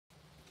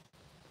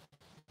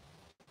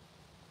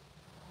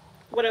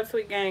What up,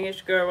 sweet gang?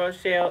 It's your girl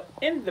Rochelle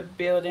in the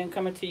building,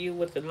 coming to you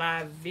with a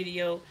live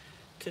video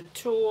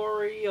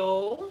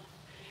tutorial.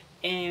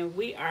 And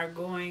we are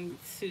going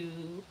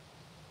to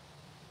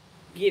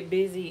get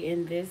busy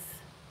in this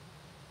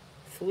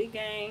sweet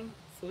gang.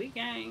 Sweet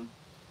gang.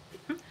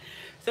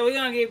 So we're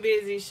going to get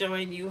busy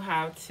showing you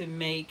how to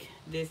make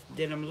this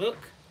denim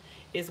look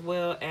as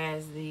well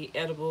as the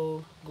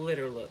edible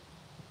glitter look.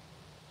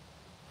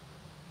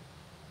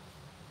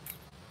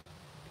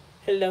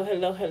 Hello,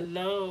 hello,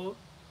 hello.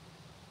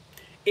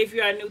 If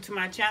you are new to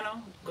my channel,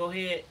 go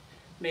ahead,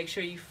 make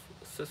sure you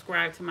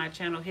subscribe to my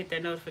channel, hit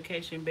that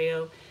notification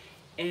bell.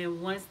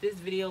 And once this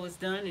video is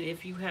done, and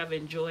if you have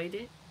enjoyed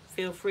it,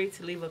 feel free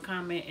to leave a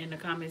comment in the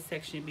comment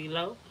section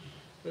below,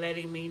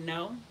 letting me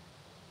know.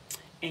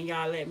 And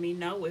y'all let me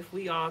know if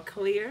we are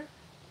clear.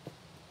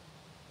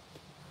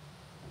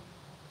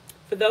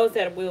 For those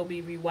that will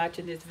be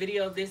rewatching this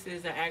video, this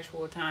is an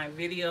actual time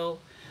video.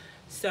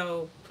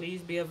 So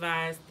please be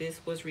advised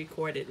this was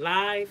recorded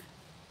live.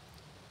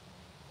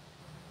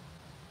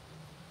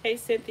 Hey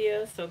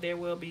Cynthia, so there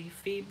will be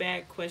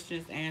feedback,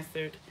 questions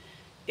answered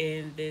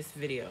in this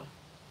video.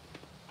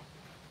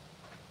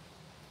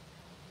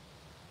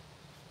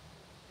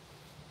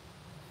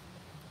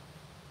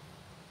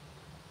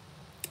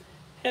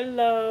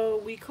 Hello,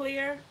 we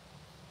clear?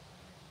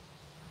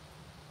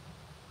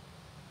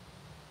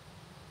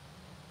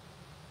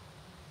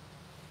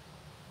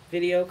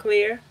 Video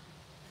clear?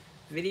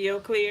 Video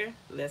clear?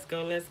 Let's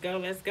go, let's go,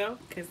 let's go.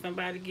 Can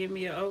somebody give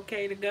me an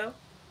okay to go?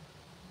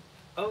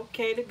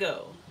 Okay to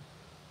go.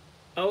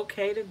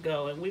 Okay to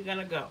go. And we're going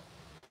to go.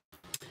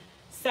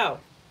 So,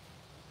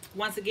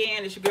 once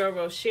again, it's your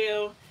girl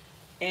Rochelle.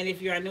 And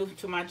if you are new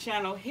to my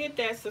channel, hit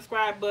that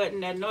subscribe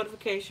button, that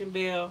notification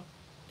bell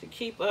to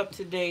keep up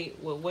to date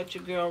with what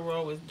your girl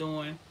Ro is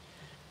doing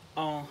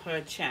on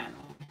her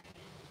channel.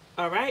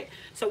 All right.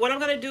 So what I'm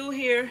going to do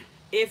here,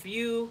 if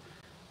you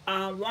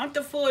want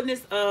the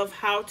fullness of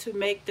how to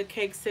make the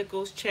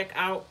cakesicles, check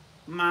out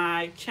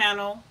my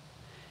channel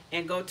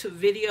and go to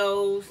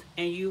videos,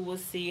 and you will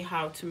see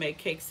how to make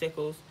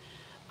cakesicles,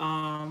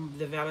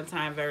 the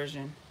Valentine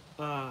version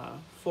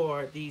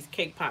for these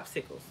cake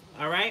popsicles.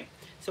 All right.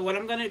 So what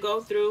I'm going to go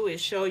through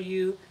is show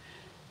you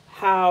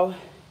how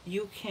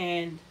you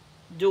can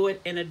do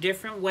it in a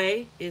different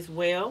way as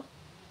well.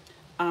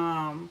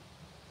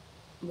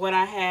 What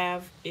I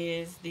have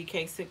is the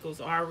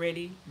cakesicles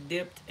already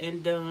dipped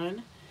and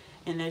done.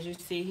 And as you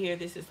see here,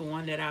 this is the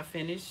one that I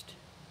finished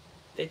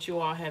that you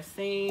all have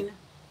seen.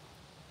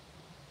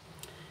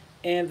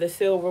 And the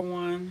silver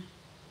one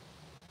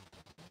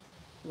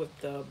with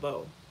the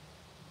bow.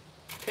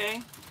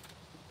 Okay.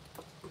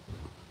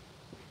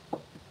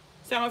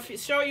 So I'm going to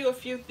show you a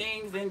few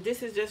things, and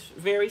this is just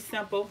very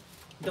simple.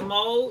 The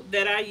mold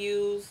that I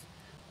use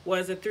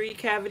was a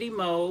 3-cavity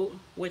mold,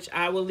 which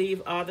I will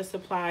leave all the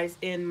supplies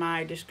in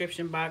my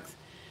description box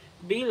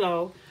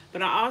below.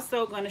 But I'm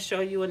also going to show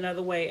you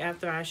another way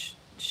after I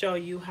show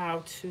you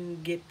how to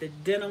get the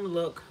denim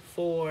look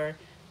for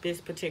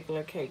this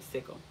particular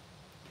cakesicle.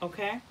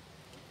 Okay?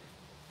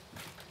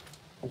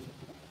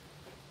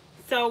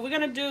 So we're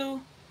going to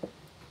do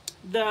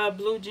the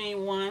blue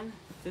jean one,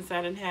 since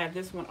I didn't have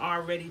this one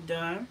already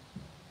done.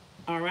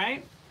 All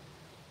right.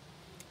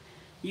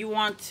 You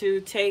want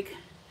to take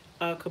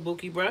a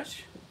kabuki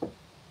brush,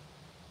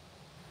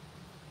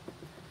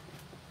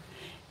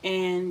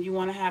 and you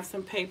want to have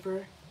some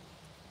paper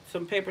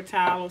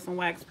towel or some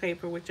wax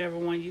paper, whichever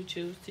one you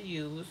choose to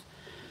use.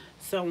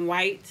 Some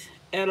white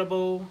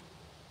edible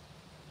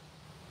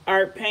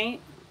art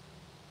paint.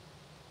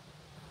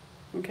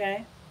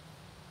 Okay.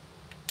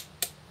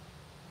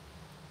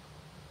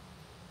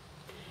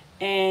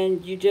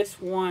 And you just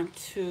want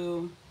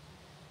to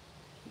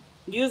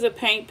use a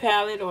paint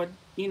palette, or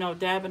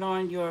dab it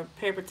on your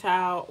paper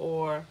towel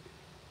or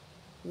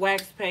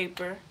wax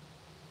paper.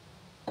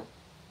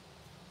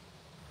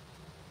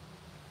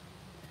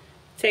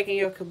 Taking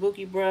your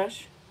kabuki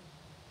brush,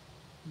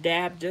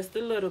 dab just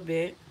a little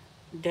bit,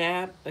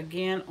 dab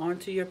again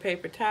onto your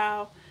paper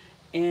towel,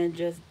 and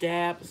just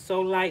dab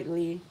so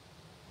lightly.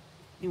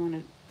 You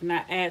want to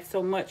not add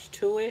so much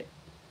to it.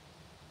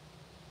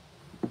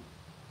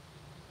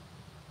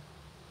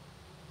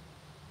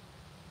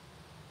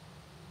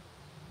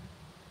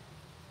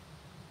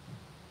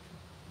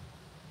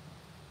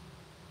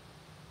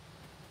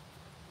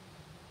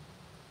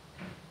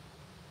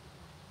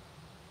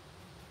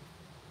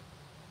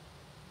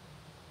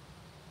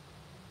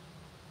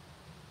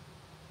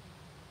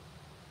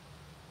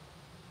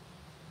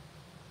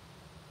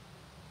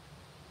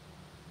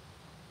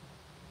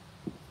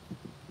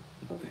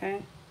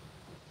 Okay,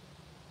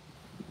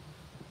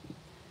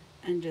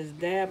 and just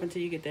dab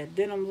until you get that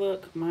denim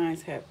look.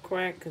 Mine's have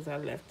cracked because I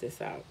left this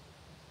out.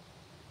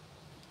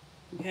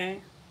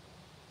 Okay,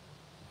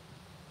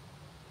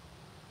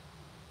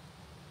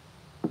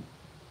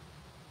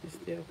 it's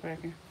still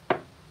cracking.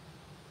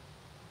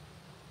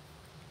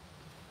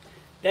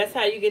 That's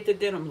how you get the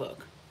denim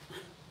look.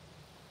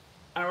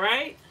 All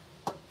right,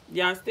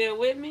 y'all still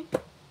with me?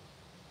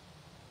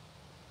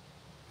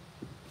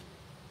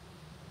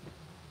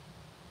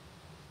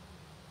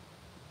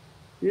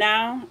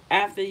 Now,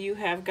 after you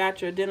have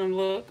got your denim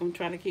look, I'm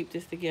trying to keep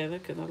this together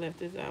because I left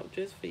this out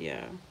just for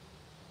y'all.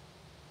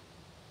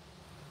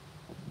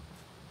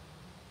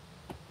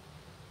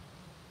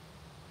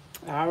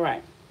 All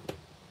right.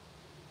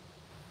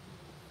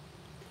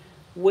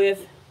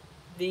 With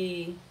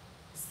the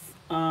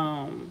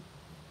um,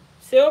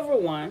 silver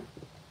one,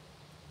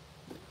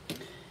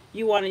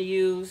 you want to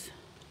use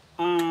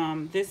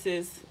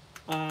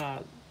uh,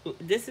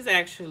 this is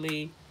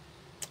actually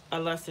a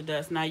luster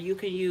dust. Now you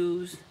can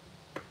use,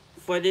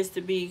 for this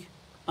to be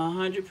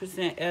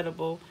 100%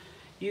 edible,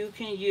 you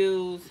can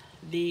use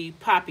the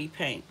poppy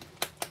paint.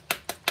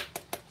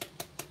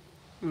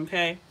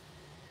 Okay,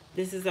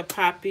 this is a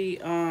poppy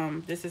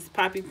this is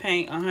poppy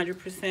paint,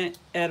 100%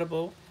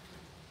 edible.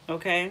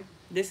 Okay,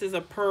 this is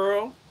a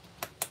pearl,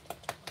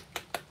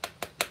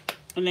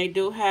 and they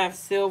do have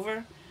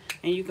silver,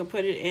 and you can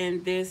put it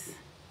in this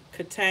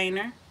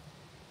container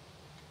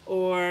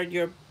or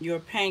your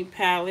paint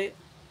palette.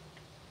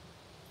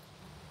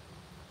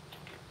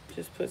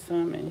 Just put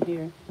some in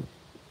here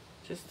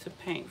just to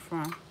paint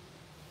from.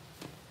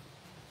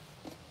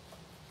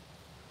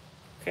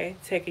 Okay,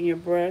 taking your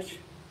brush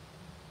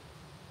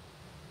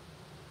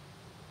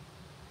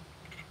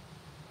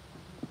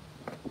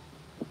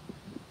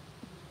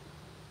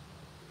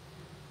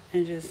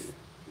and just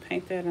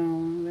paint that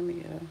on. Let me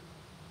get a,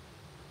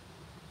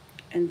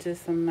 and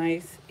just some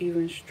nice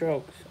even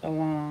strokes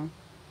along.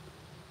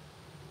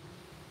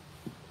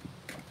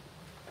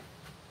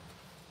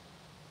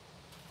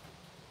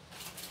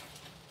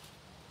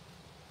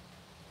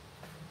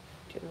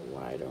 Get a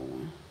wider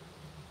one.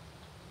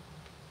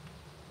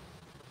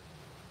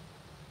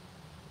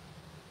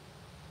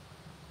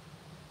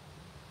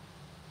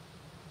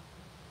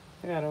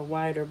 I got a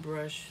wider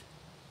brush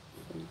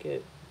to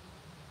get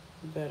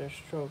a better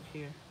stroke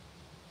here.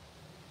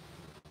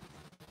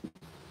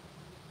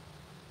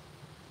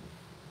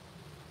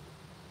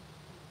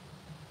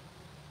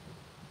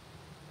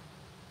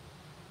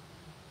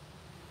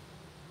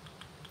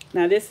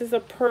 Now this is a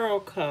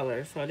pearl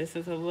color, so this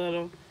is a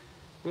little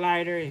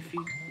lighter. If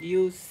you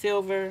use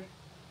silver,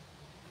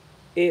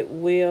 it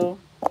will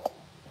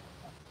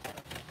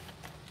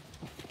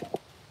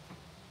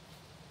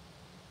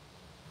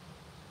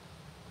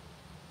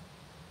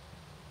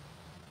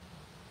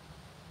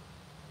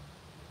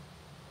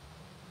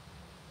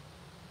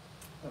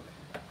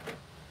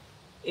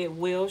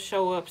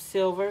show up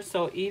silver,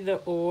 so either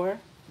or.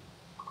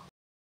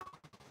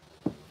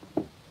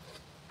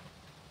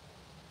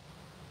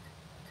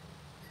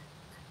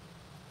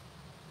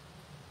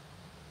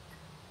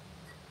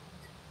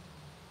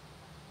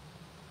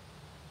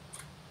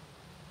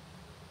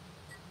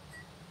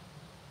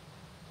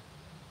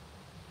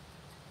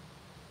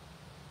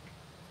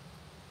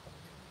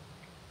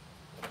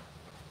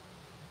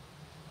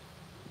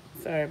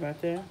 Sorry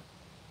about that.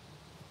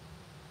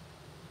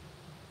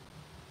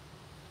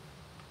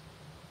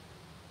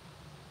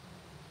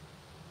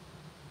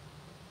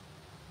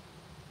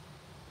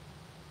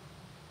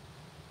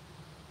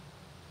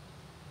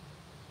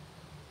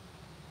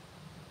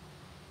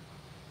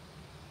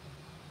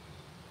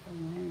 Oh,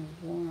 man,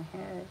 it's worn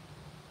hard.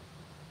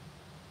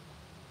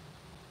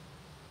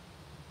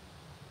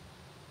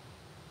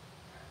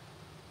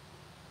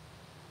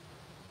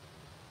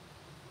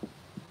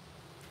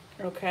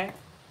 Okay,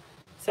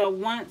 so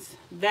once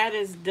that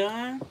is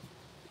done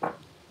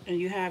and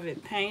you have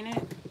it painted,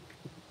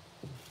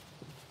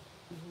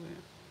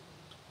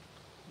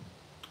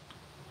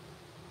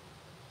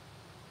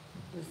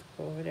 let's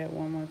go over that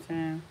one more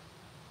time.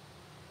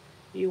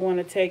 You want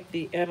to take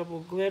the edible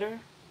glitter,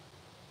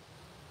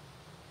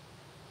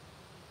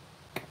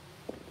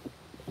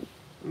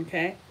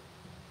 okay,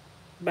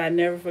 by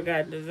Never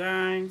Forgot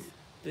Designs.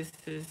 This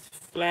is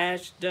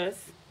Flash Dust,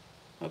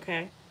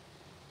 okay.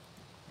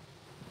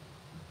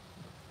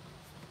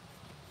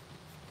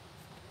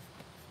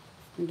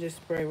 And just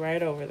spray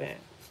right over that.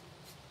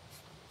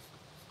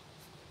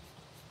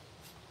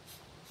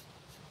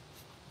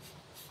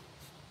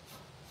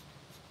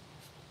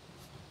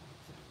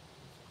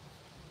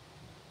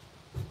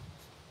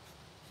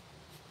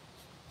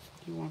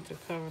 You want to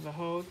cover the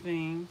whole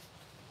thing.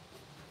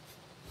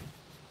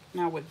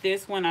 Now with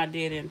this one I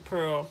did in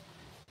pearl,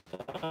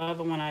 the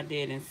other one I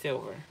did in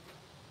silver.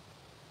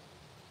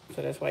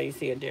 So that's why you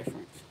see a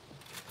difference.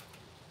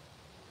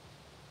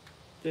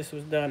 This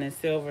was done in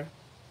silver,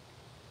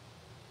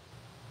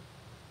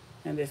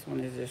 and this one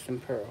is just in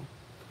pearl.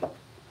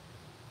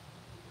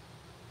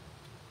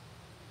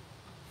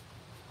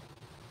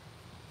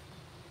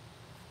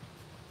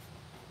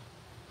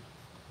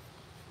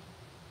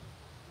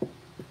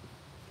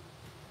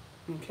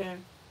 Okay.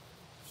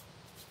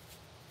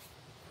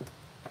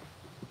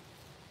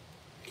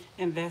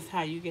 And that's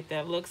how you get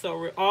that look.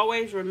 So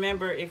always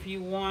remember, if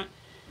you want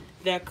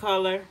that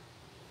color,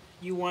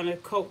 you want to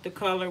coat the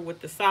color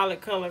with the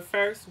solid color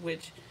first,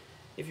 which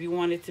if you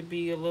want it to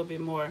be a little bit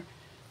more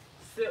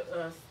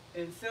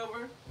in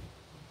silver,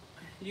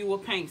 you will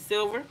paint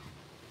silver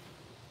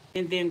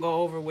and then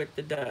go over with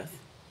the dust.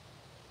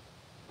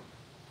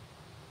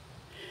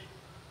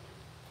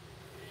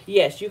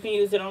 Yes, you can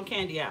use it on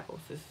candy apples.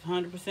 It's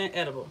 100%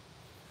 edible.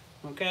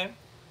 Okay?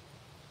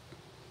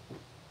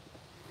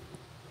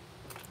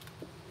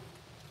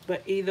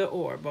 But either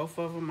or, both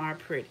of them are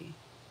pretty.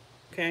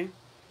 Okay?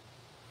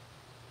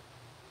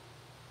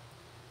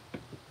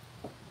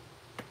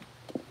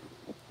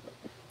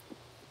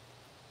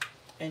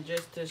 And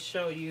just to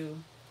show you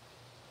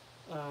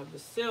the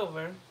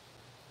silver,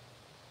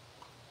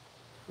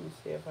 let me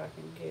see if I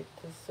can get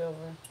the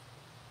silver.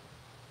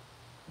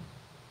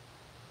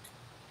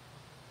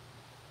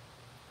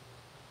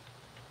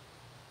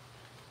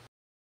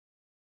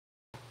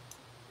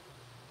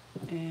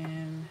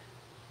 And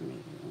let me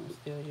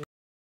still use.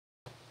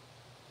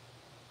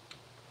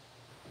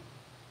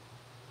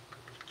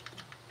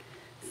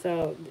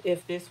 So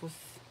if this was,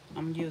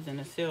 I'm using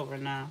the silver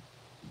now.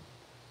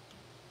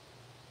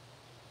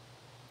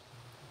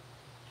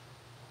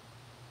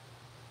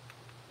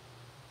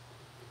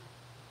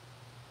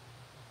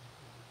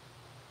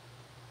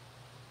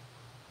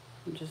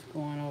 I'm just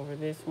going over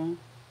this one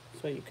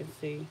so you can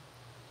see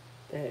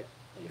that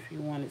if you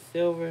wanted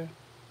silver,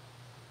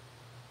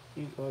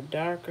 you go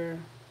darker,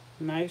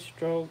 nice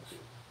strokes.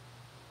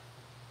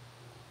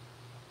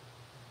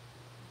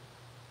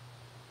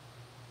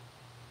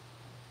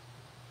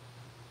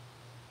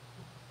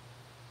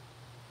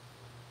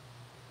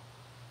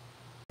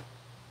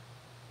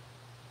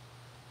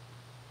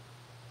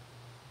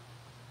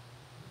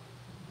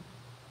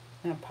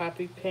 Now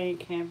poppy paint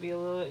can be a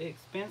little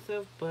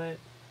expensive, but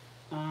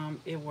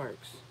it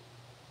works.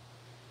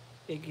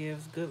 It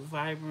gives good,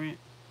 vibrant,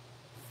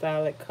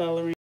 solid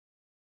coloring.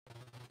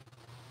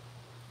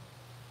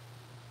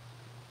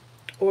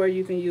 Or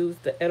you can use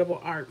the edible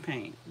art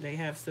paint. They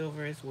have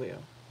silver as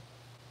well.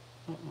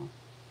 Uh-oh.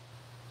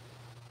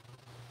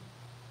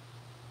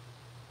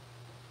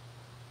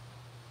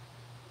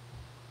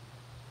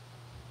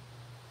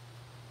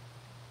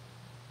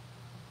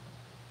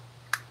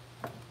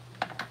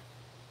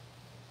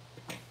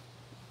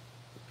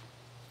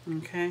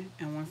 Okay,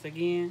 and once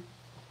again,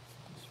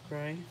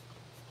 spray.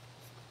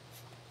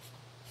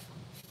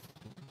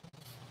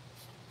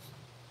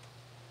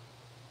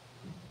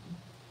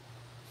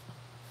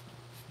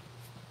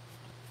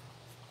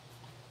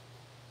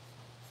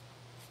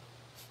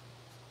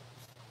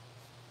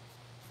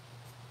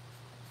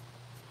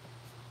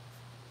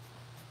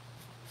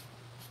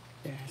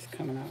 There, it's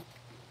coming out.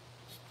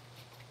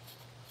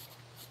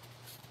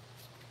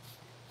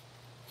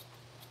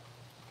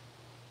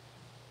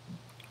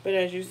 But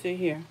as you see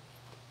here,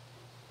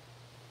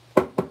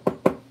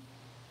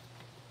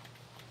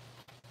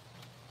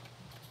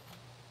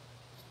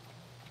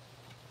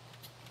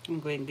 I'm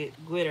going to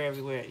get glitter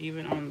everywhere,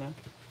 even on the...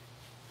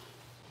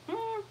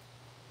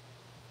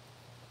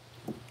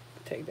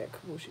 Take that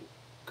kabuki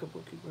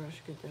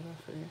brush, get that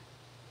off of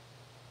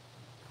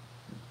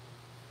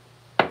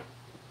there.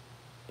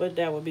 But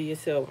that would be your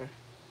silver.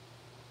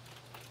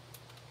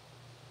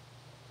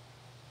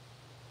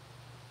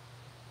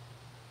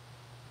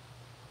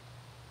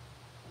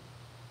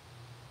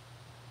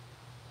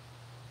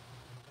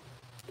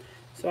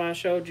 So I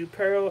showed you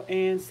pearl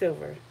and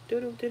silver.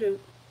 Do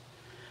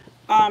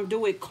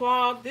it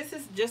clog. This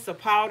is just a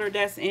powder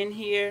that's in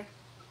here.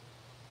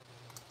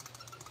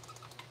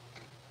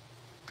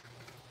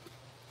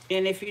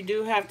 And if you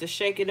do have to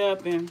shake it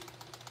up and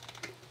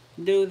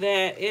do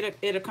that,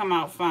 it'll come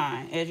out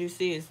fine. As you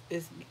see,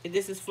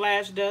 this is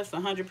flash dust,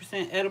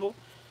 100% edible,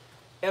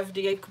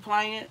 FDA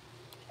compliant,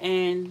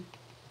 and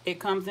it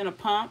comes in a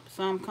pump.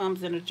 Some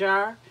comes in a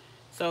jar.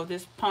 So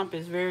this pump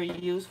is very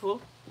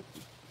useful.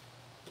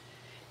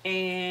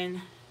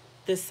 And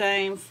the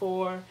same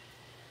for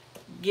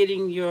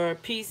getting your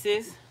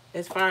pieces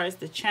as far as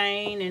the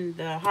chain and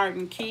the heart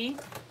and key.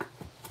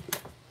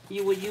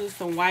 You would use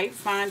some white,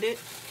 find it.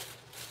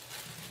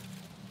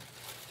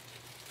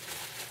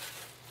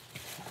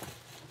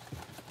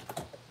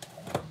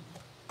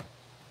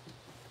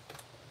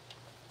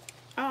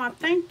 Oh,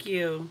 thank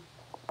you.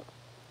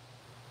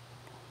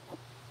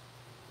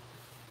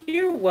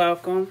 You're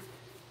welcome.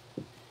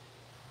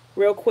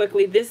 Real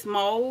quickly, this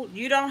mold,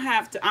 you don't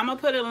have to, I'm going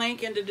to put a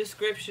link in the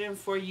description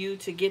for you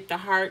to get the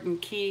heart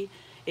and key.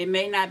 It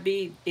may not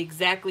be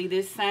exactly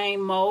this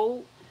same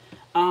mold,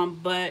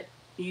 but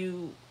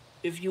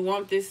if you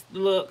want this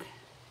look,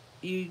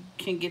 you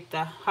can get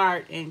the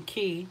heart and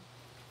key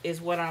is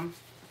what I'm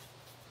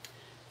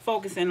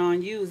focusing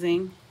on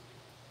using.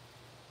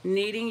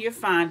 Needing your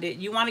find it.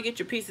 You want to get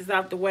your pieces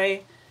out the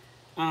way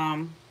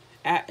and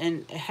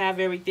have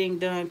everything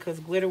done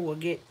because glitter will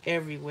get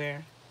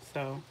everywhere.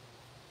 So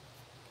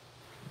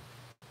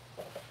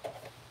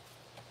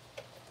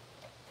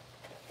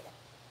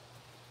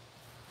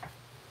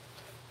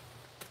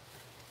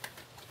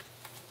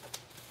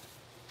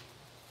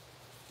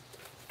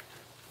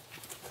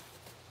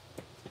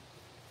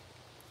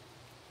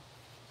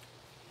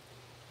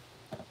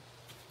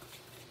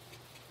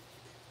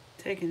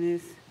taking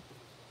this,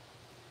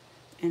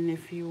 and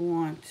if you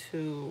want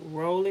to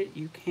roll it,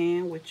 you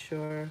can with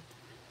your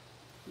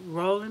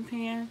rolling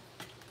pin,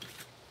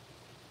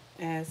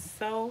 as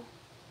so.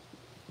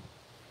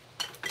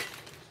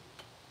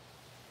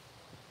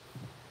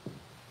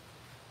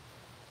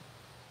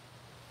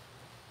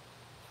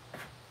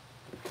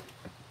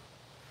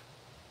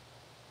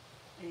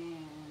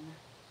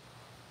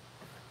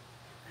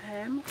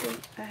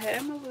 I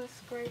have my little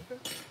scraper.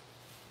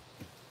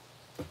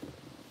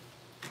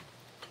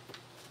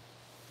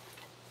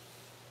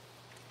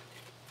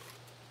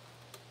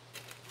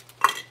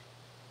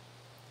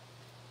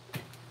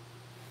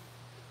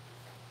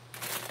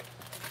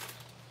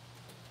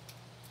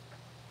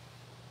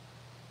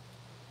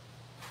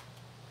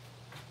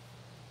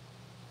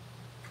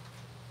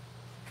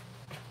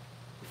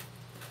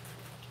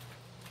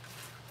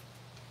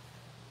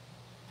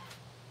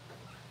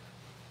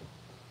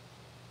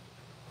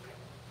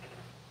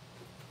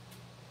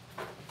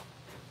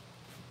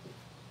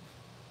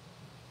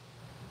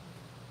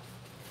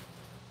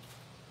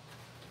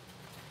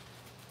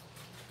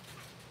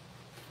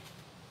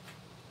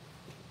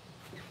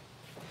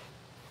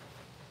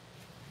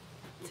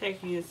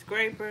 Taking your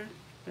scraper,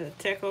 the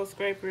ATECO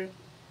scraper,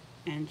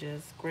 and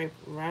just scrape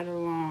right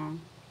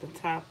along the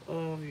top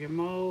of your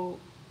mold.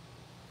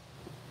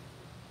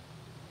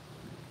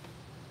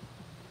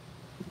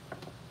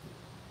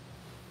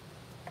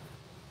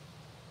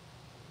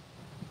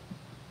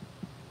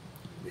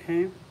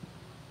 Okay.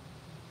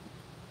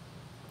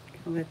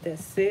 Let that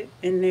sit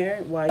in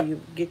there while you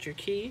get your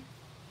key.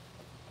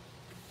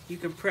 You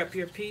can prep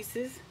your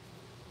pieces.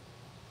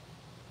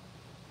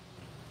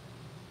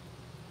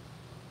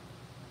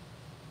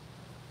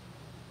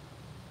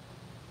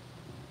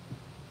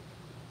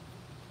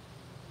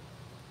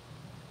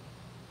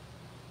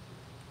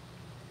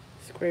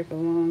 Scrape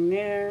along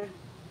there.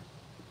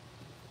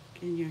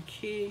 Get your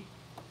key.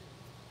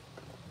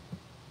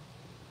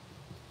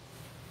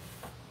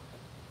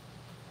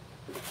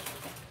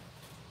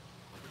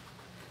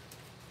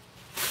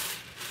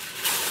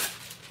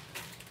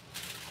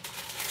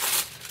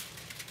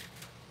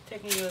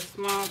 Taking your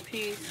small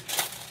piece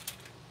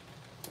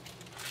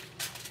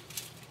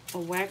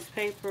of wax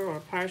paper or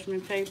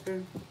parchment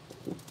paper,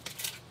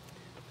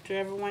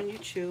 whichever one you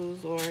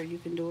choose, or you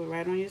can do it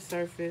right on your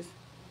surface,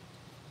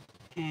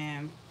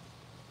 and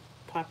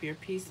pop your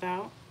piece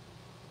out.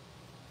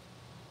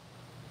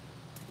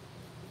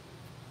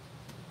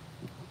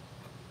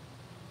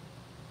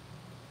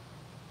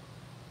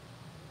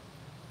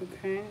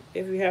 Okay,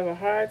 if you have a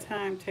hard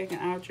time taking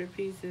out your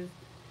pieces,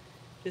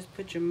 just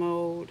put your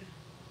mold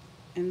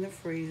in the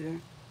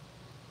freezer.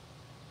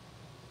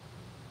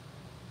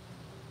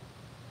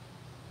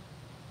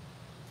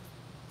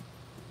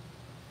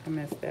 I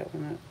messed that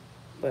one up,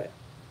 but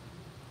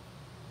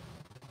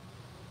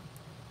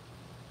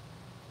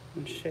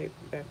I'm shape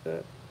it back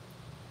up.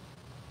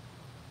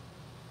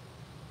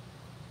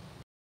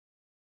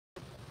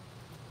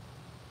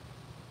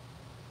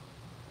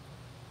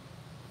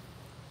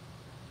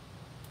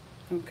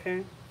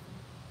 Okay.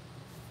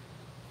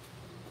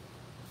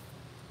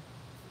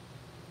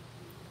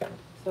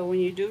 So when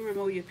you do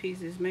remove your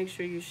pieces, make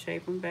sure you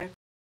shape them back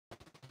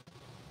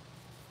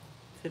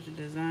to the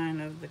design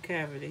of the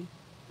cavity.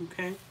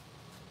 Okay.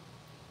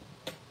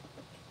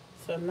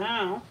 So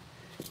now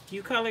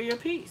you color your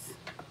piece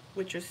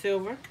with your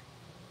silver.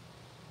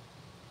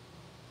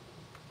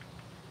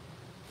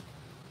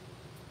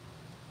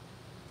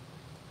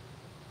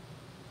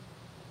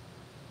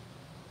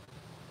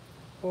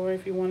 Or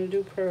if you want to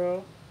do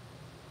pearl.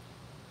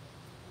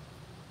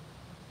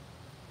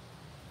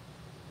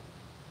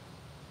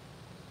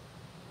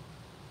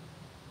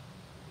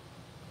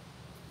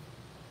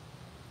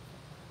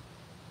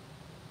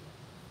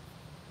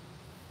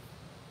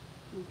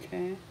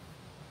 Okay.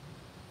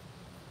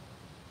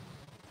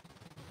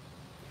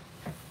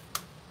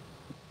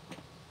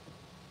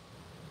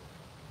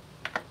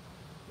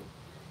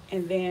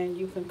 And then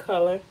you can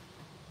coat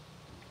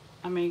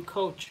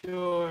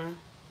your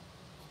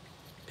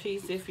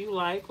piece if you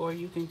like, or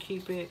you can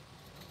keep it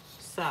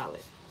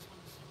solid.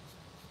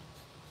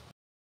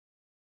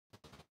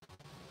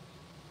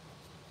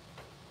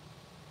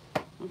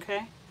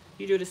 Okay?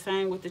 You do the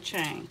same with the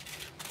chain.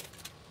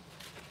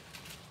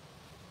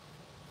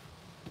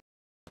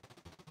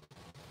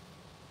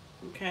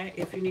 Okay?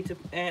 If you need to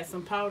add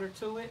some powder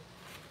to it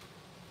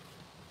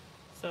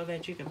so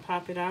that you can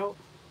pop it out.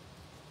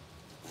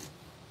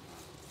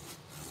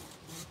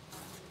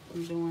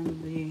 I'm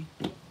doing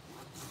the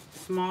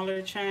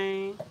smaller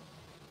chain.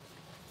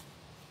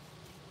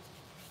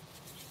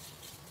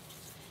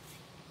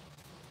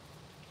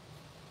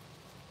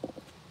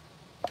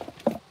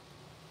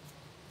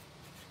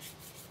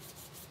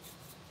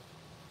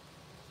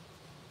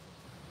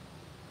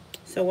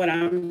 So what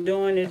I'm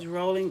doing is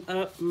rolling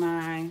up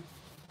my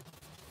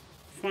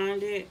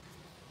fondant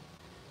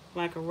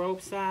like a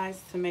rope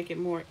size to make it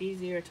more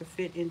easier to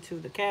fit into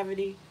the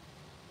cavity.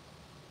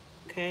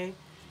 Okay,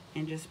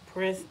 and just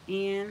press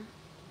in.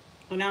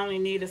 And I only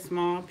need a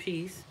small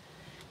piece.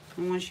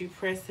 And once you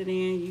press it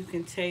in, you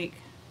can take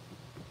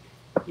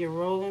your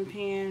rolling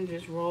pin,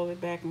 just roll it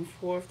back and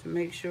forth to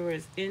make sure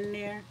it's in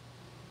there.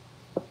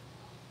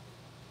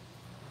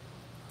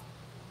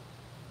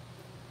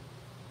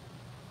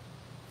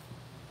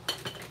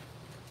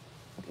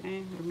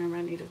 Okay, remember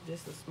I need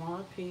just a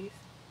small piece.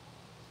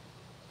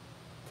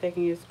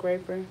 Taking your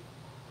scraper.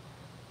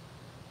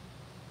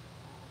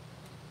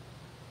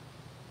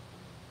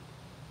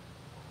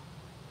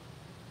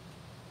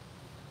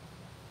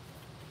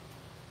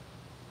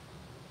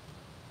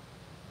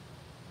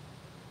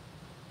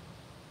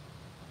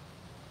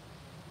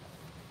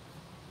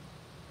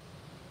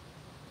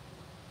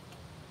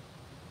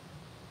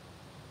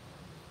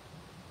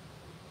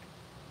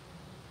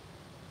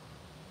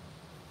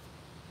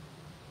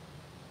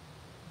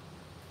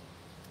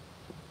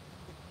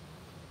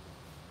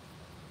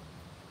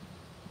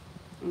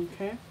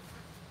 Okay.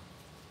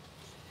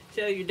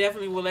 So you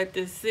definitely will let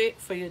this sit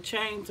for your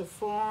chain to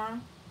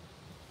form.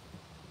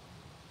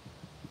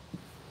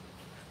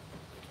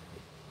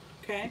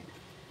 Okay.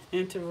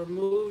 And to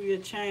remove your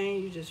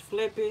chain, you just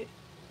flip it.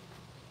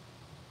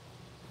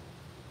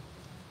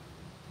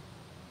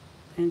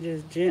 And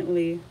just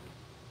gently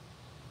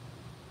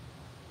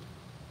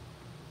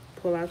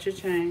pull out your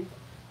chain.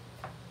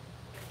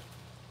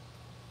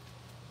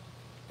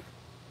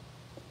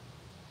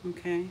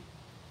 Okay.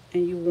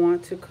 And you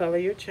want to color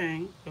your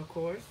chain, of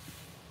course.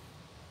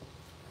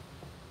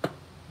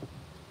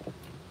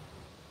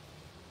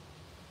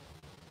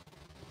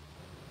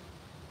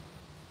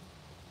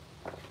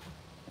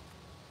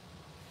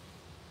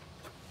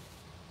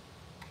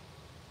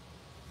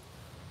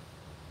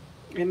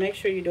 And make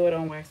sure you do it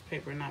on wax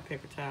paper, not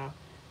paper towel.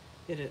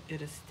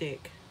 It'll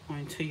stick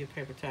onto your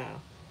paper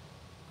towel.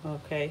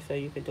 Okay, so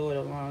you can do it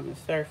along the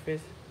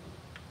surface.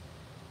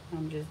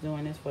 I'm just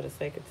doing this for the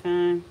sake of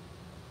time.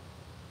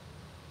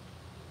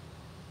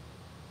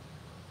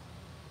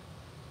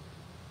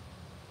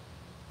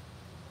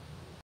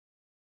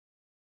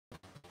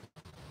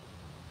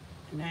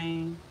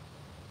 Name.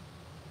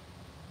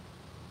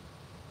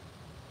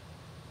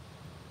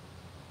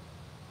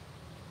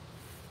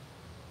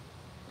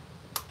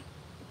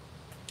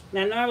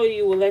 Now normally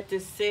you will let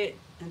this sit,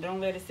 and don't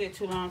let it sit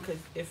too long, because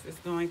if it's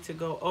going to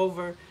go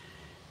over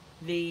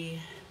the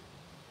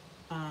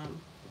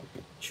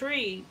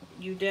tree,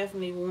 you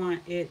definitely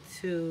want it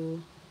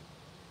to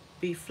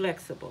be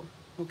flexible.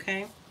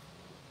 Okay,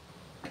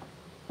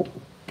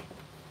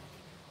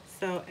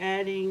 so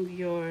adding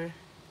your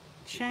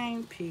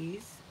chain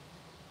piece,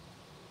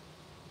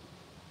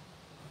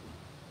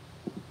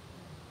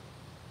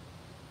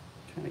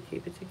 trying to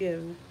keep it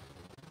together.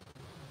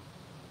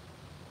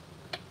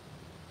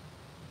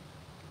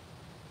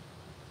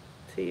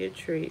 To your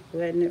tree,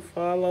 letting it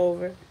fall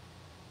over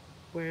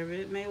wherever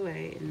it may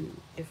lay,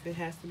 and if it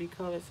has to be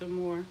colored some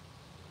more,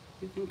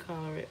 you can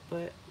color it,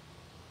 but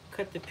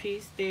cut the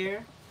piece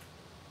there.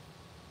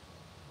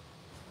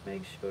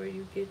 Make sure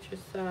you get your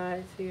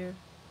sides here,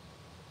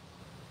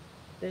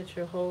 that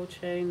your whole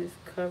chain is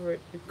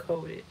covered and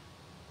coated,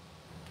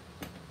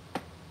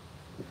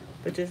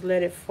 but just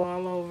let it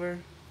fall over.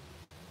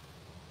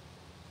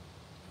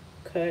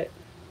 Cut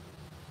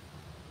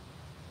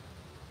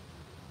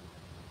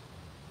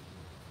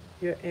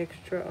your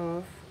extra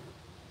off.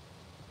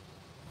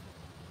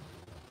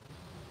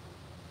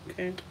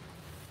 Okay.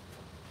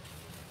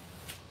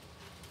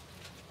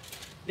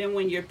 Then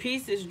when your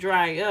pieces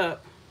dry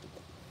up,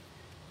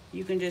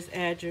 you can just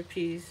add your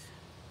piece,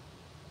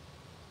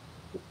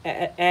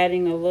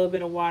 adding a little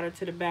bit of water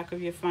to the back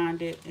of your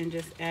fondant, and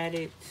just add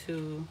it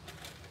to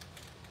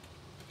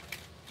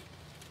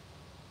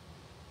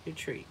your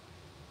tree.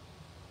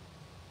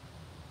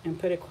 And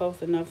put it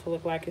close enough to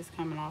look like it's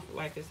coming off,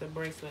 like it's a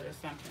bracelet or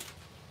something.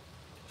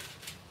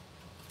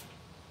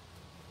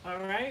 All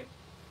right.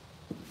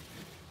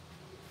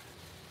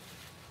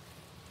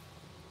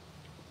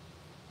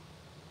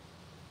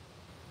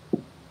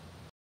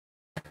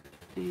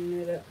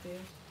 Clean it up there.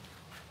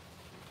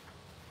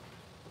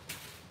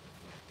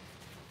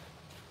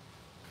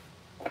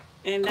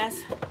 And that's,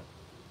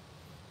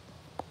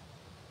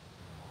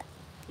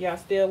 y'all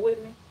still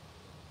with me?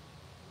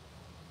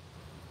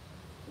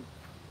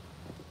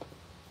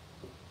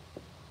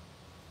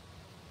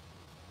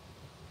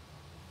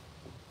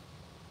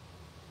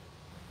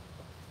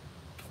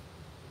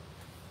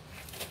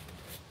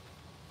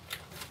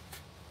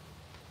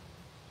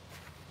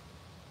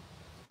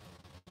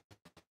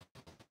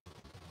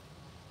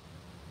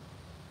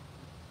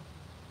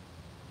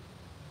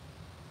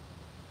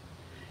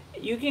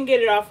 You can get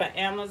it off of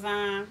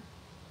Amazon,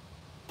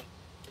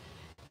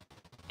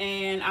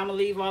 and I'm gonna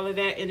leave all of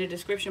that in the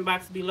description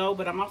box below,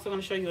 but I'm also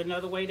gonna show you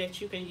another way that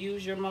you can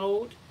use your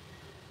mold.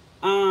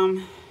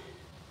 And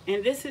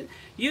this is,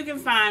 you can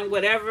find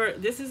whatever,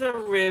 this is a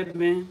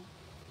ribbon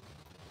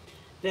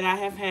that I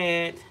have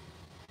had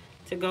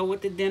to go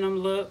with the denim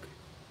look,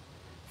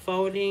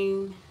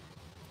 folding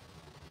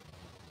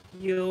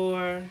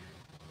your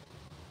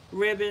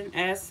ribbon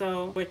as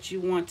so, what you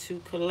want to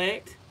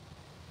collect,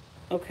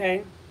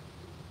 okay,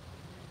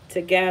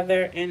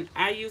 together. And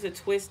I use a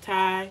twist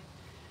tie,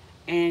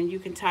 and you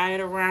can tie it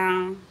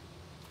around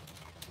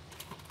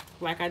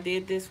like I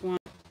did this one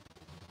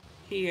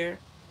here.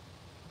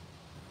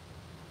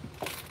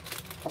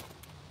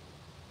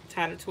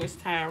 Tie the twist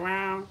tie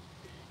around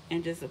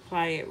and just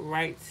apply it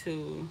right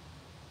to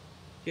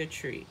your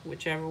tree,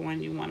 whichever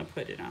one you want to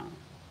put it on.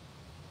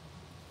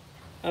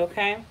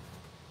 Okay,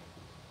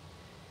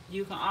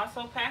 you can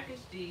also package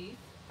these.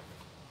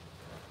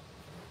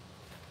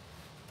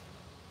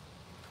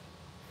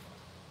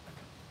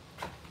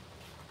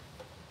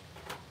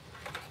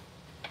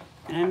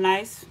 In a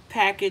nice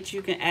package,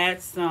 you can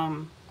add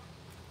some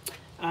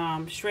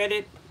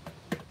shredded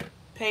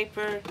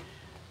paper,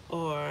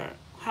 or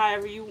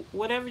however you,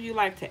 whatever you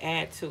like to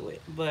add to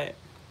it. But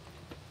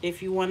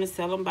if you want to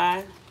sell them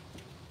by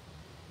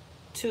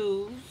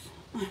twos,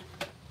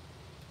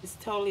 it's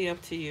totally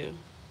up to you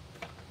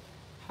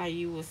how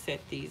you will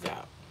set these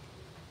out.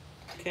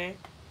 Okay,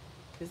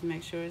 just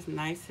make sure it's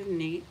nice and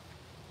neat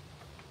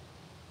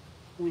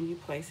when you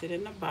place it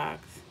in the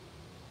box.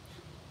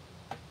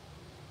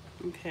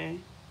 Okay,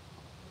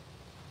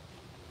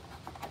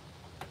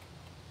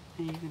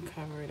 and you can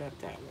cover it up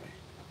that way.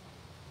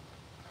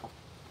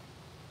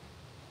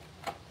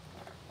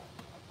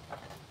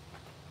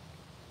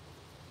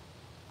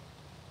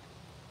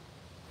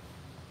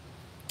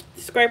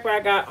 Scraper I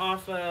got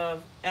off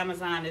of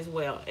Amazon as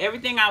well.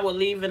 Everything I will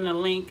leave in the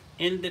link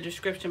in the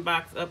description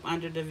box up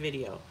under the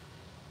video.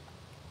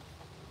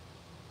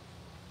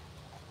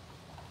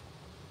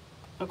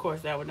 Of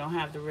course, that one don't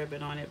have the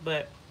ribbon on it,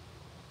 but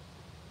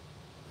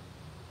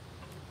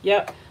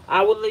yep,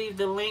 I will leave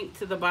the link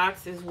to the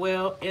box as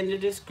well in the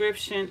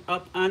description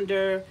up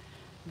under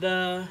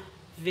the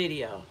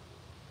video.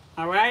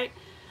 All right,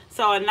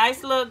 so a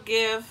nice little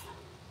gift,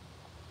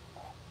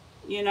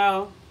 you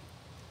know,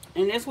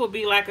 and this will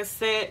be like a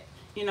set,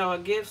 you know, a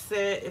gift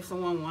set if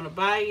someone want to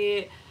buy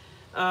it.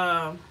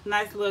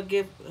 Nice little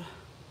gift,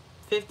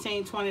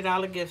 $15,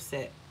 $20 gift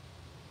set.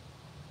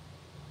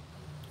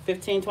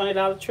 $15,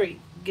 $20 treat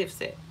gift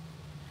set.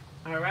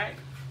 All right,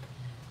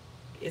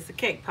 it's a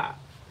cake pop.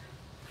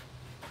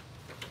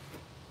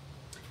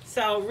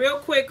 So real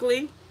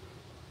quickly,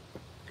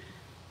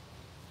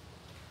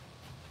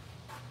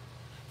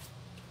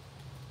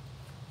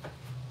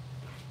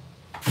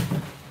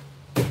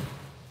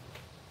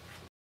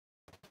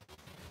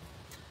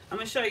 I'm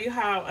gonna show you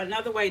how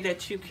another way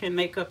that you can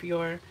make up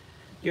your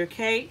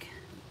cake.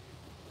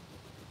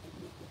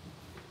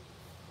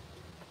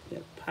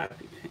 The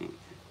poppy paint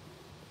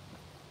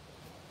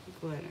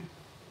glitter.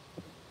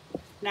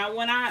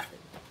 Now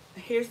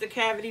here's the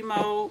cavity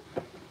mode.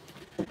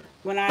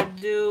 When I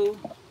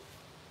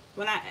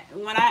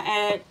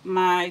add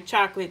my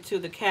chocolate to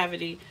the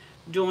cavity,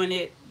 doing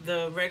it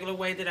the regular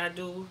way that I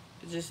do,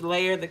 just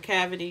layer the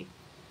cavity,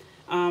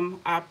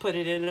 I put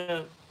it in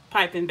a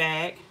piping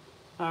bag.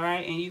 All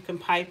right, and you can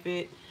pipe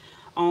it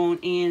on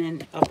in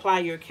and apply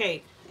your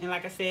cake. And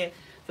like I said,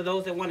 for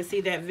those that want to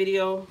see that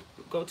video,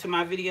 go to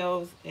my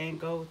videos and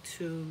go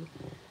to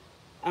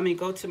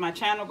my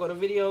channel, go to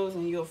videos,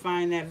 and you'll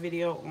find that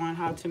video on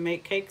how to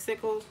make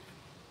cakesicles.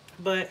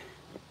 But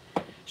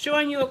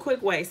showing you a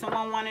quick way.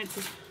 Someone wanted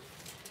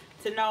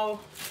to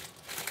know,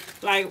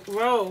 like,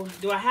 Ro,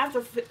 do I have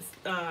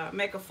to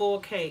make a full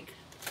cake?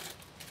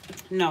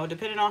 No,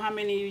 depending on how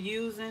many you're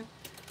using,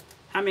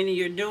 how many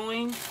you're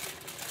doing.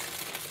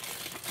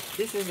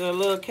 This is a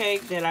little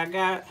cake that I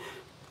got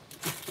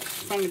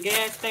from the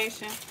gas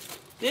station.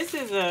 This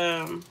is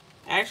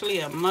actually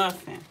a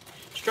muffin,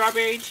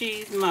 strawberry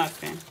cheese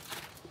muffin,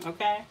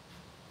 okay,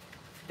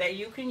 that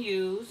you can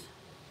use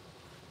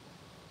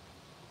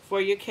for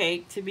your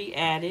cake to be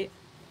added.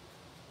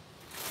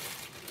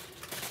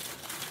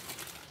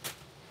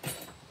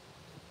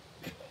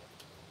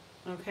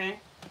 Okay,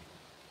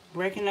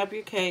 breaking up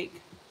your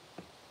cake,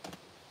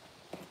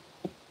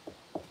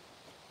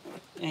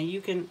 and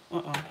you can,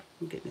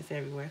 I'm getting this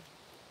everywhere.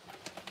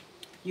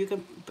 You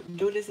can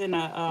do this in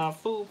a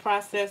food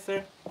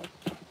processor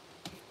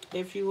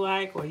if you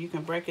like, or you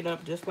can break it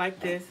up just like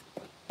this.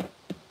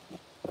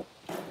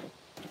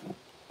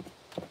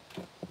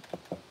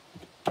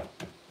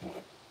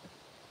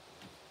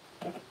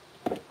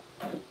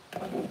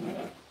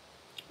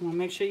 I'm gonna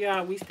make sure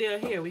y'all, we still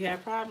here. We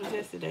had problems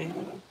yesterday,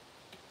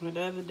 or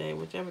the other day,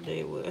 whichever day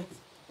it was.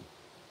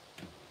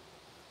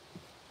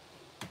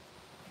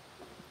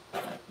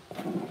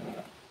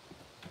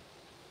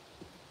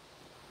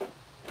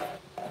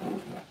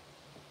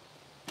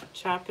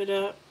 Chop it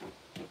up,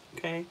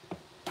 okay.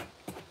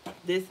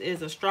 This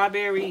is a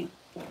strawberry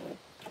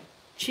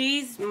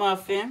cheese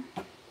muffin.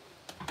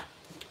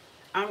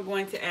 I'm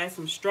going to add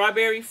some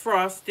strawberry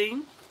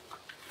frosting.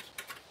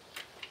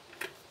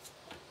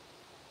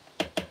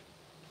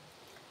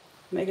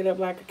 Make it up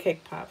like a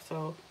cake pop,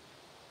 so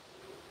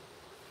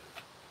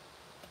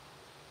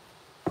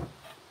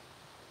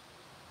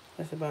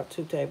that's about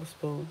 2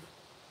 tablespoons,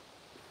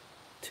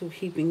 2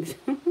 heapings.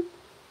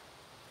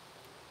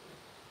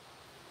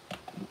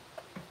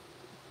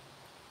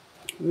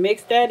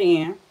 Mix that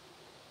in.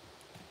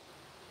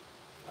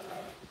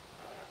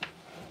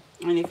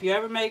 And if you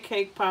ever make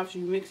cake pops,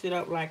 you mix it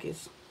up like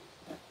it's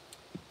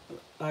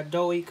a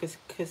doughy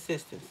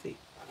consistency.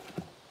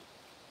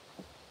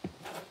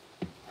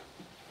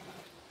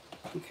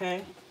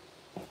 Okay?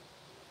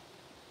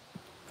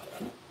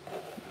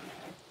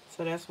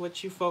 So that's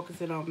what you're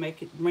focusing on,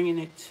 bringing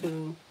it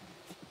to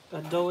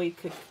a doughy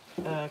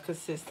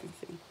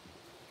consistency.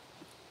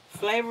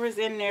 Flavor is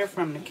in there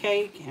from the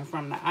cake and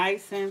from the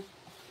icing.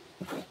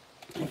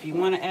 If you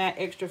want to add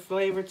extra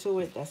flavor to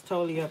it, that's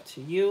totally up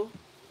to you.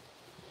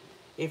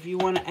 If you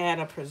want to add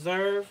a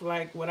preserve,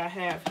 like what I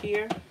have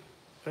here,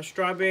 a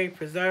strawberry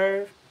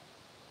preserve.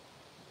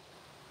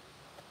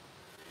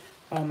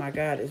 Oh my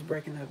God, it's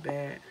breaking up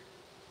bad.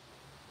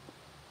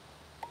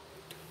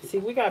 See,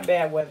 we got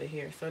bad weather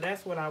here, so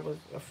that's what I was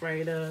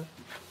afraid of.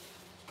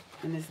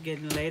 And it's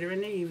getting later in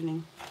the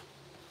evening.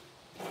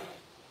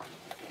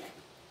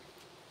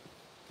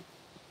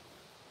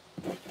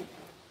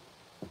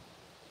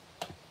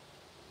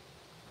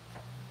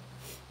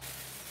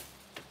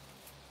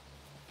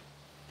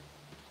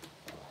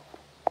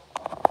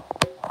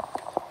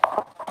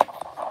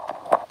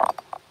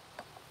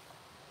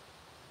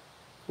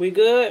 We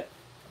good?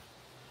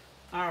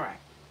 All right.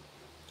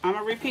 I'm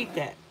going to repeat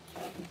that.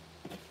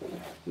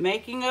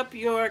 Making up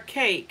your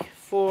cake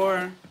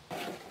for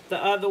the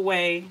other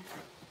way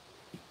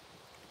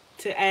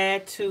to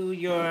add to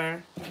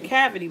your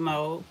cavity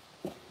mold.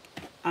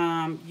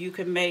 You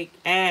can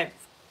add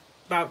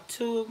about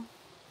two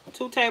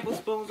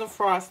tablespoons of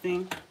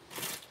frosting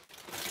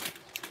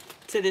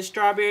to this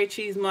strawberry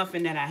cheese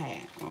muffin that I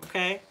had.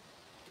 Okay,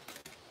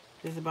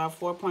 this is about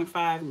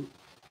 4.5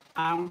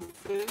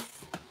 ounces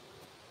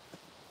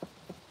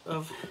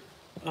of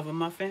a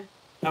muffin.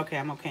 Okay,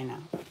 I'm okay now.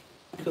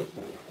 Cool.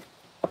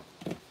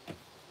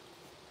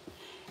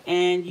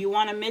 And you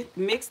want to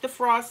mix the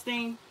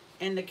frosting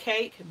and the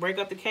cake, break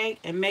up the cake,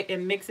 and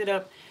mix it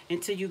up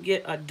until you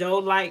get a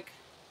dough-like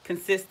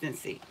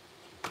consistency,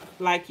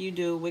 like you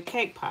do with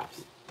cake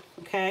pops.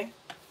 Okay?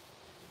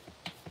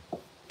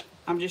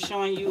 I'm just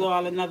showing you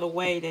all another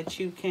way that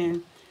you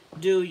can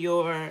do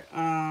your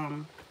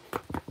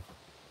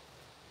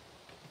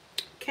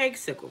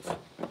CAKESICLES.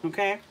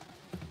 Okay?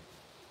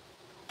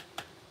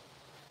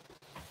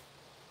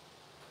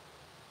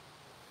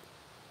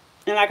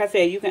 And like I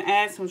said, you can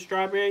add some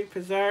strawberry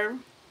preserve,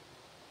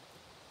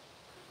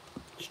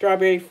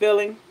 strawberry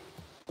filling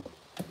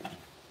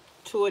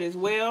to it as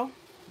well.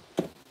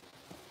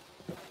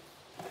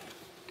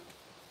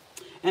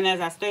 And as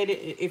I stated,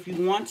 if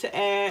you want to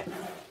add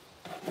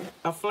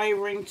a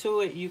flavoring to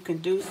it, you can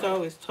do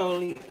so. It's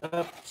totally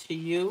up to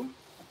you.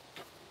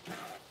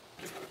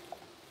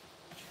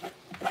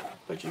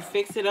 But you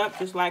fix it up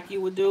just like you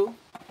would do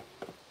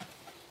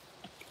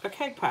a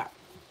cake pop.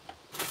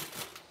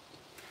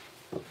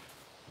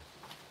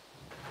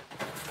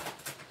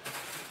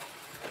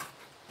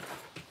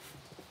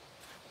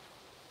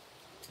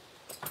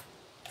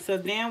 So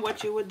then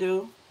what you would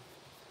do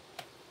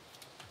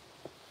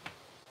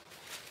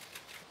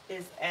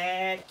is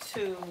add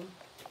to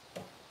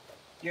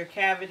your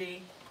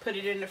cavity, put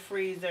it in the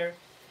freezer,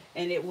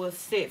 and it will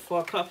sit for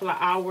a couple of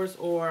hours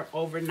or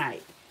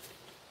overnight.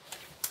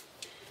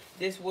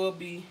 This will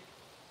be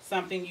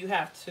something you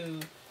have to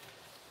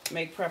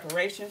make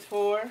preparations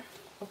for,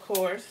 of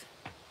course.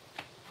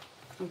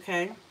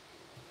 Okay.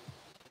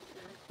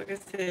 Like I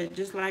said,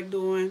 just like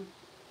doing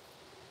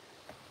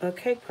a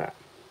cake pop.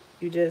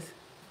 You just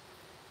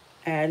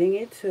adding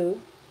it to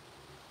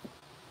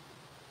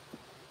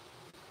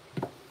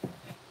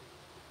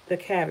the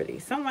cavity.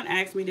 Someone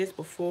asked me this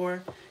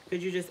before.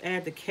 Could you just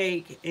add the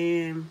cake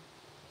and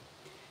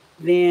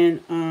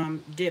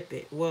then dip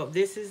it? Well,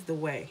 this is the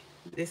way.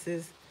 This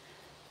is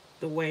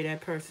the way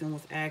that person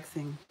was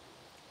asking.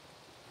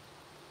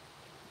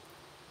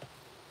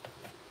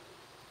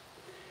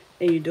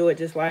 And you do it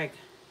just like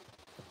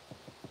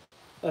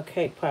a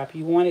cake pop.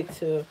 You want it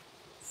to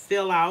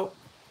fill out,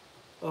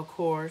 of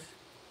course,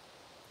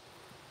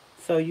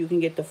 so you can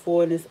get the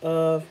fullness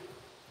of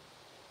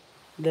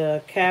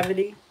the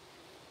cavity.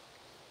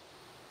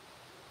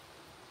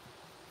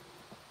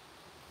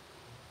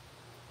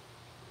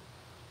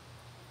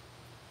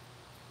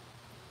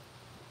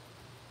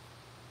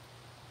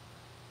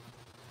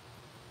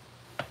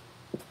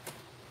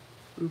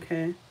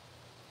 Okay.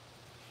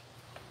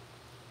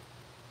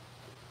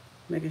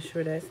 Making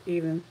sure that's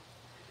even.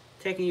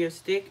 Taking your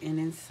stick and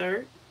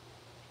insert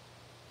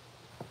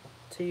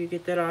till you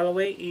get that all the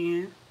way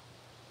in.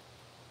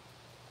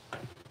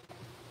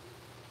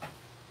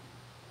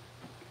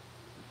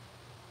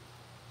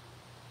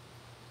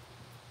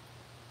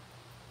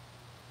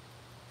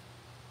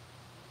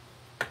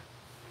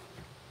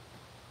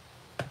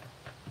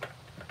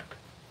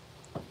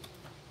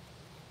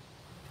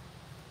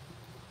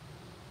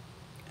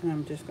 And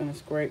I'm just going to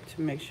scrape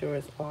to make sure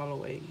it's all the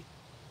way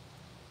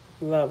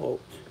leveled.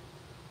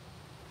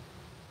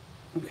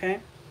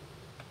 Okay?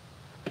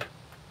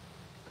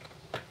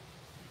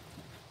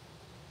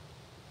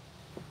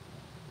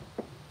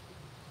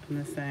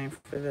 And the same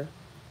for the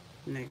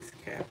next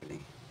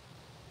cavity.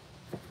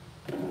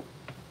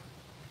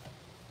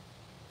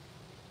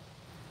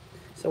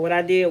 So what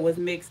I did was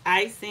mix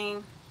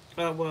icing,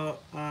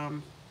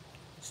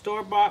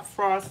 store-bought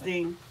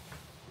frosting,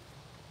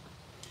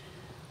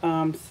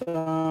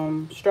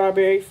 some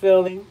strawberry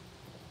filling,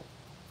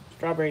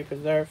 strawberry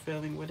preserve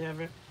filling,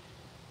 whatever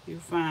you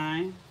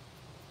find.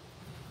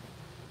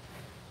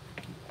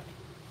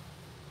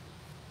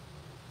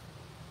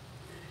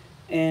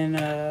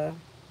 And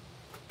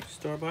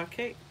store-bought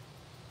cake.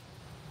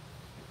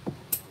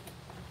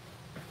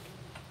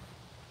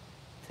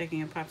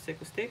 Taking a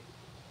popsicle stick,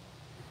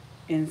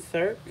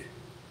 insert,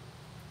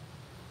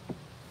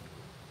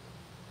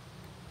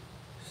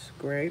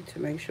 scrape to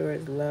make sure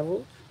it's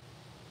leveled.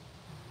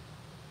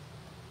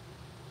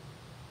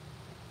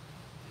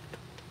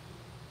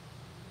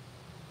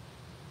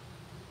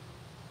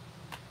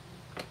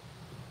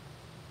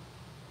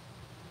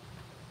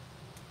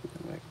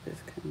 Like this,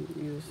 can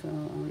use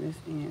some on this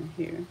end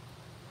here.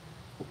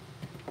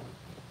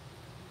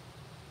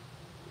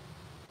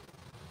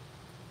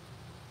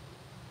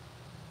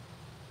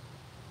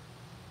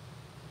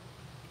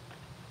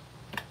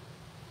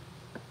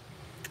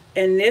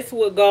 And this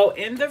will go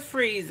in the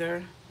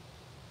freezer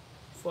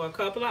for a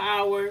couple of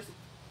hours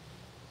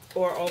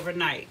or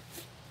overnight.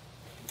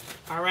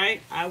 All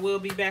right, I will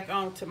be back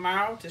on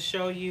tomorrow to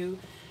show you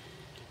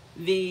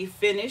the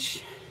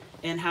finish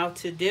and how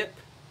to dip.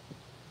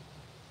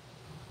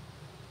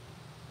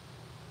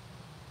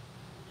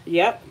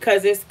 Yep,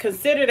 because it's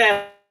considered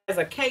as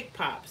a cake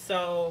pop.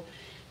 So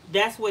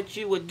that's what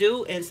you would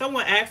do. And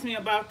someone asked me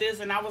about this,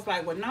 and I was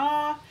like, well,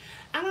 no,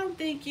 I don't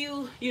think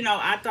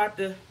I thought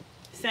the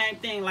same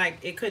thing, like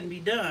it couldn't be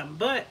done.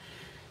 But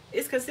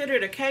it's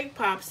considered a cake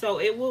pop, so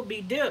it will be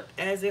dipped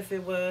as if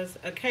it was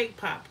a cake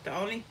pop. The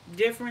only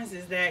difference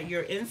is that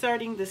you're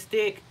inserting the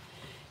stick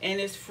and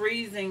it's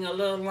freezing a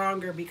little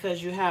longer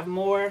because you have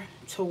more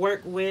to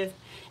work with,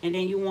 and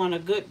then you want a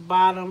good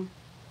bottom.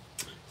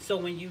 So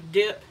when you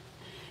dip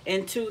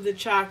into the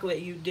chocolate,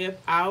 you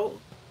dip out.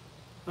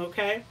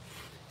 Okay,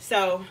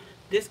 so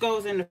this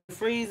goes in the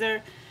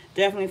freezer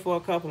definitely for a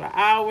couple of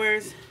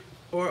hours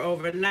or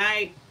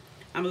overnight.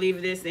 I'm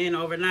leaving this in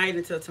overnight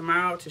until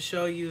tomorrow to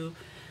show you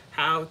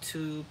how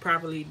to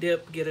properly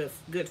dip, get a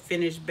good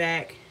finish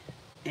back,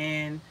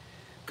 and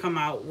come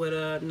out with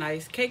a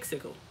nice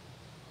cakesicle.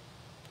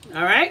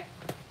 All right.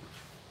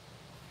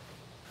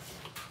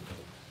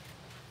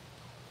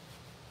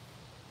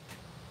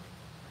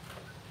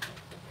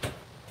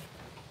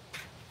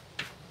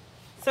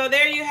 So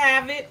there you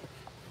have it.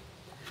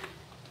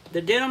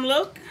 The denim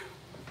look,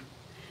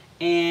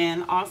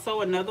 and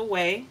also another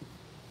way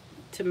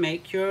to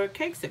make your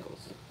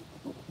cakesicles.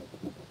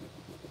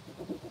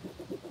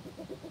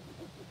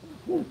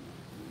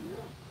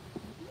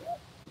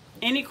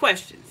 Any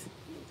questions?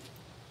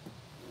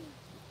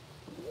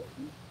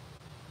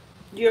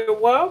 You're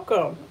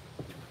welcome.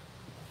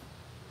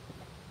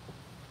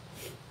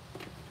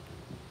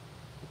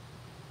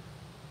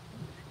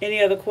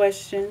 Any other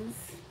questions?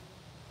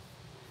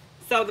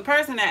 So the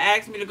person that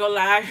asked me to go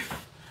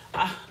live,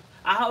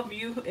 I hope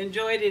you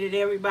enjoyed it and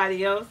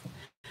everybody else.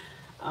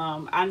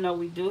 I know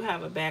we do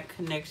have a bad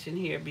connection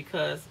here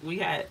because we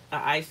had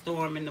an ice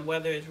storm and the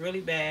weather is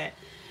really bad.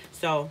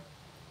 So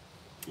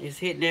it's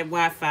hitting that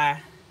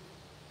Wi-Fi.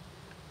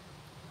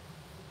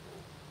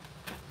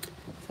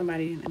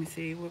 Somebody, let me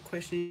see what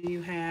question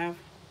you have.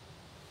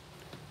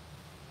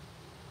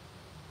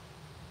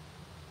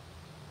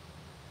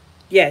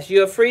 Yes,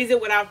 you'll freeze it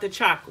without the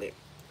chocolate.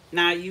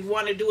 Now you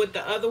want to do it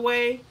the other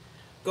way,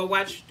 go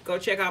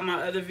check out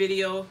my other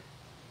video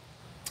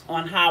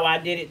on how I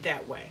did it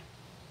that way.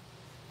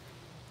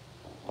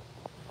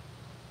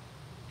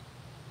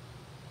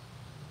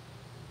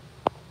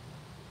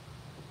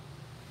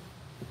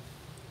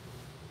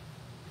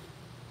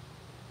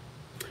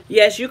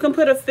 Yes, you can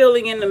put a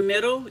filling in the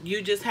middle.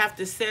 You just have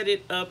to set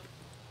it up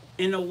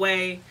in a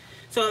way.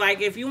 So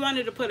like if you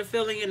wanted to put a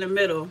filling in the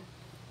middle,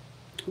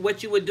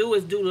 what you would do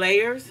is do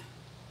layers.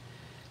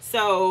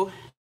 So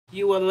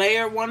you will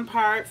layer one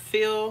part,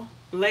 fill,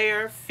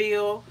 layer,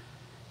 fill.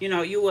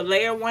 You will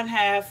layer one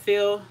half,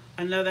 fill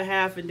another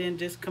half, and then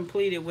just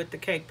complete it with the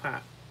cake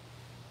pop.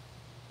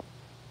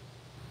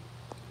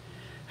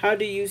 How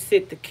do you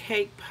sit the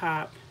cake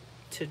pop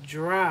to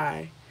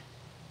dry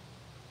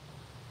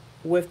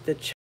with the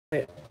chocolate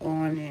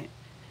on it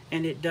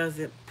and it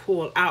doesn't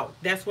pull out?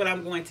 That's what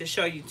I'm going to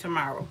show you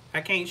tomorrow.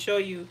 I can't show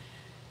you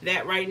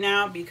that right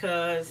now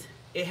because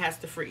it has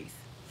to freeze.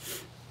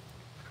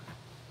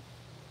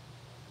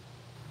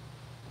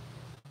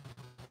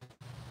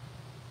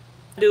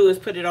 Do is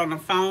put it on the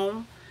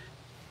foam.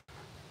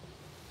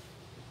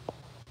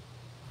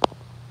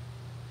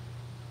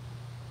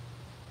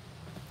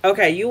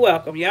 Okay, you're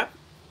welcome. Yep.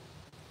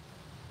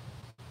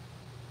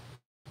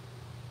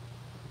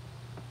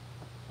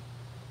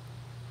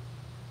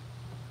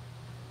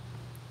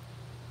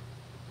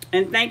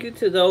 And thank you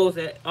to those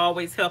that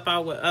always help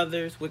out with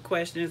others with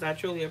questions. I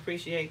truly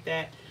appreciate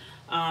that.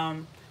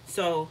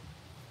 So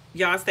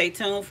y'all stay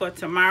tuned for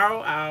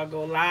tomorrow. I'll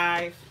go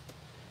live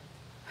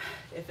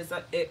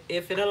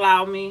if it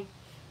allow me.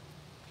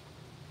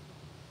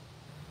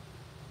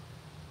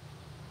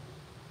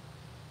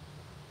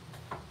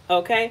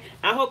 Okay,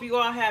 I hope you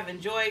all have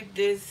enjoyed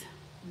this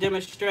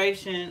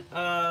demonstration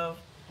of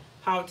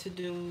how to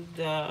do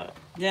the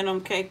denim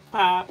cake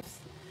pops.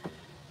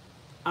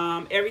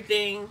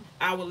 Everything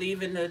I will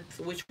leave in the,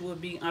 which will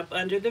be up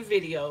under the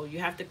video. You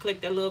have to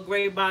click the little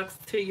gray box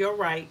to your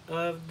right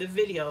of the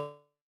video,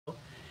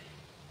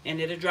 and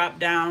it'll drop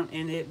down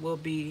and it will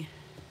be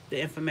the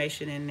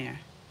information in there.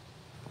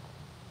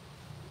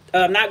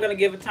 I'm not going to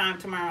give a time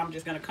tomorrow. I'm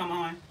just going to come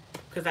on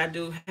because I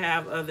do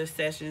have other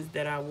sessions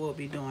that I will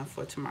be doing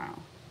for tomorrow.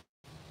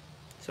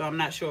 So I'm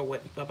not sure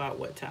about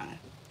what time.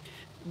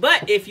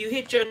 But if you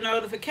hit your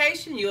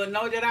notification, you'll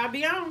know that I'll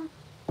be on.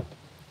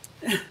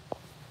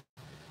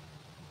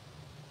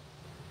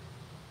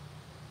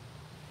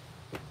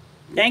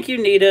 Thank you,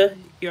 Nita.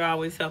 You're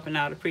always helping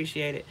out.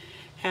 Appreciate it.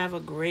 Have a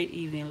great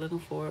evening. Looking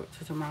forward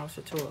to tomorrow's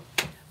tour.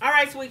 All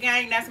right, sweet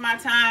gang. That's my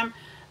time.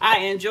 I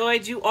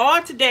enjoyed you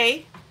all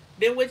today.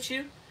 Been with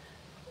you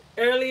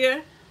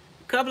earlier.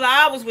 A couple of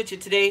hours with you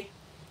today.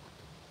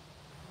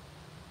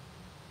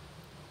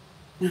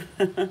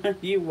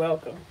 You're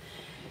welcome.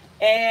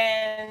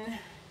 And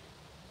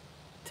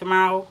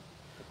Tomorrow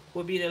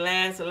will be the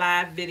last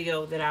live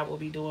video that I will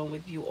be doing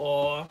with you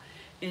all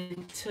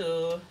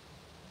until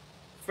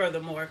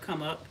furthermore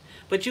come up.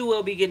 But you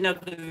will be getting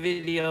up the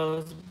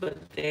videos, but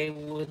they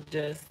will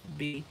just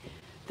be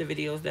the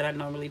videos that I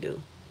normally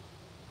do.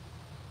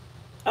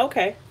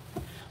 Okay.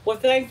 Well,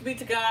 thanks be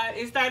to God.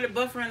 It started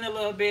buffering a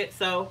little bit,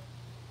 so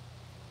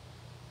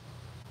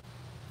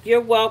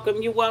you're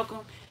welcome. You're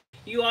welcome.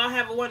 You all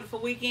have a wonderful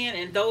weekend,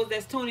 and those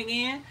that's tuning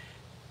in,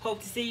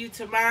 hope to see you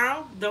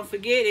tomorrow. Don't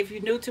forget, if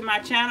you're new to my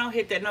channel,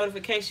 hit that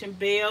notification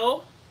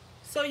bell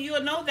so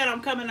you'll know that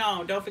I'm coming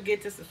on. Don't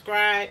forget to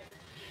subscribe.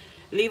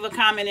 Leave a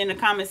comment in the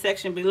comment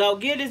section below.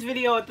 Give this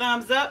video a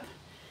thumbs up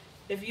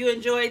if you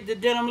enjoyed the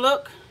denim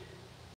look.